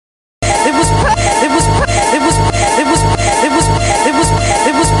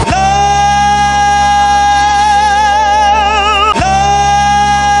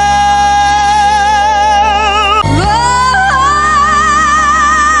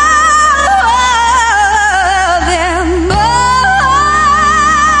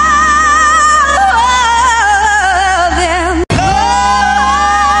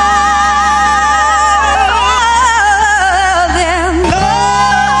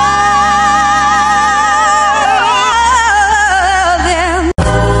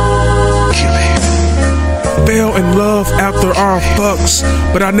fucks,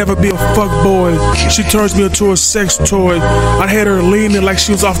 but I'd never be a fuck boy. She turns me into a sex toy. I had her leaning like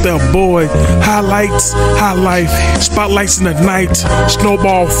she was off that boy. Highlights, high life, spotlights in the night,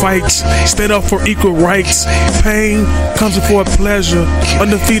 snowball fights, stand up for equal rights. Pain comes before pleasure,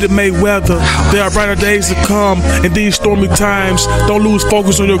 undefeated Mayweather. There are brighter days to come in these stormy times. Don't lose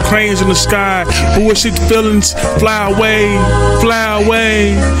focus on your cranes in the sky. Bullshit feelings, fly away, fly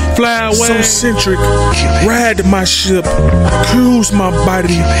away, fly away. So centric, ride my ship, cruise my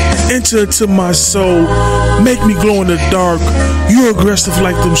body, enter into my soul, make me glow in the dark. You're aggressive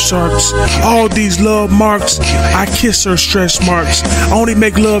like them sharks. All these love marks, I kiss her stretch marks. I only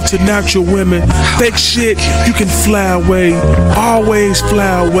make love to natural women. Fake shit, you can fly away, always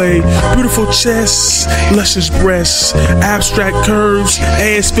fly away. Beautiful chest, luscious breasts, abstract curves,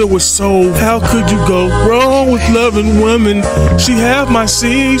 ass filled with soul. How could you go wrong with loving women? She have my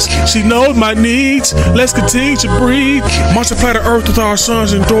seeds, she knows my needs. Let's continue to breathe. Multiply the earth with our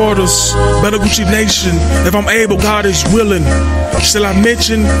sons and daughters. Bellagucci nation, if I'm able, God is willing. Shall I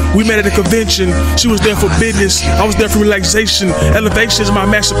mention, we met at a convention. She was there for business, I was there for relaxation. Elevation is my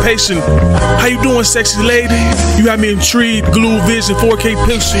emancipation. How you doing, sexy lady? You have me intrigued, glue vision, 4K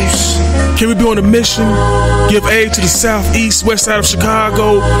pixels. Can we be on a mission? Give aid to the southeast, west side of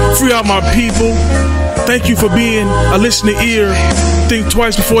Chicago. Free out my people. Thank you for being a listening ear. Think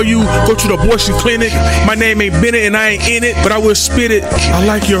twice before you go to the abortion clinic. My name ain't Bennett and I ain't in it, but I will spit it. I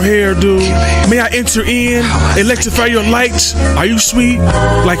like your hair, dude. May I enter in? Electrify your lights. Are you sweet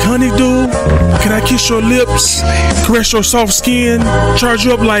like honeydew? Can I kiss your lips? Caress your soft skin? Charge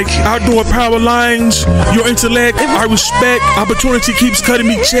you up like outdoor power lines? Your intellect, I respect. Opportunity keeps cutting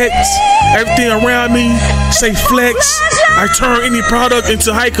me checks. Everything around me say flex. I turn any product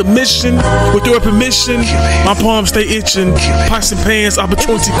into high commission. With your permission, my palms stay itching. Pots and pans,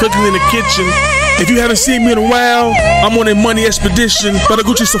 opportunity cooking in the kitchen. If you haven't seen me in a while, I'm on a money expedition.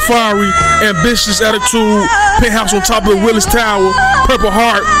 Bellagucci safari, ambitious attitude. Penthouse on top of the Willis Tower. Purple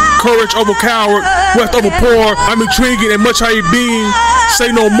heart, courage over coward. Wealth over poor, I'm intriguing and much higher being. Say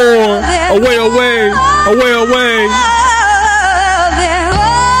no more, away, away, away, away.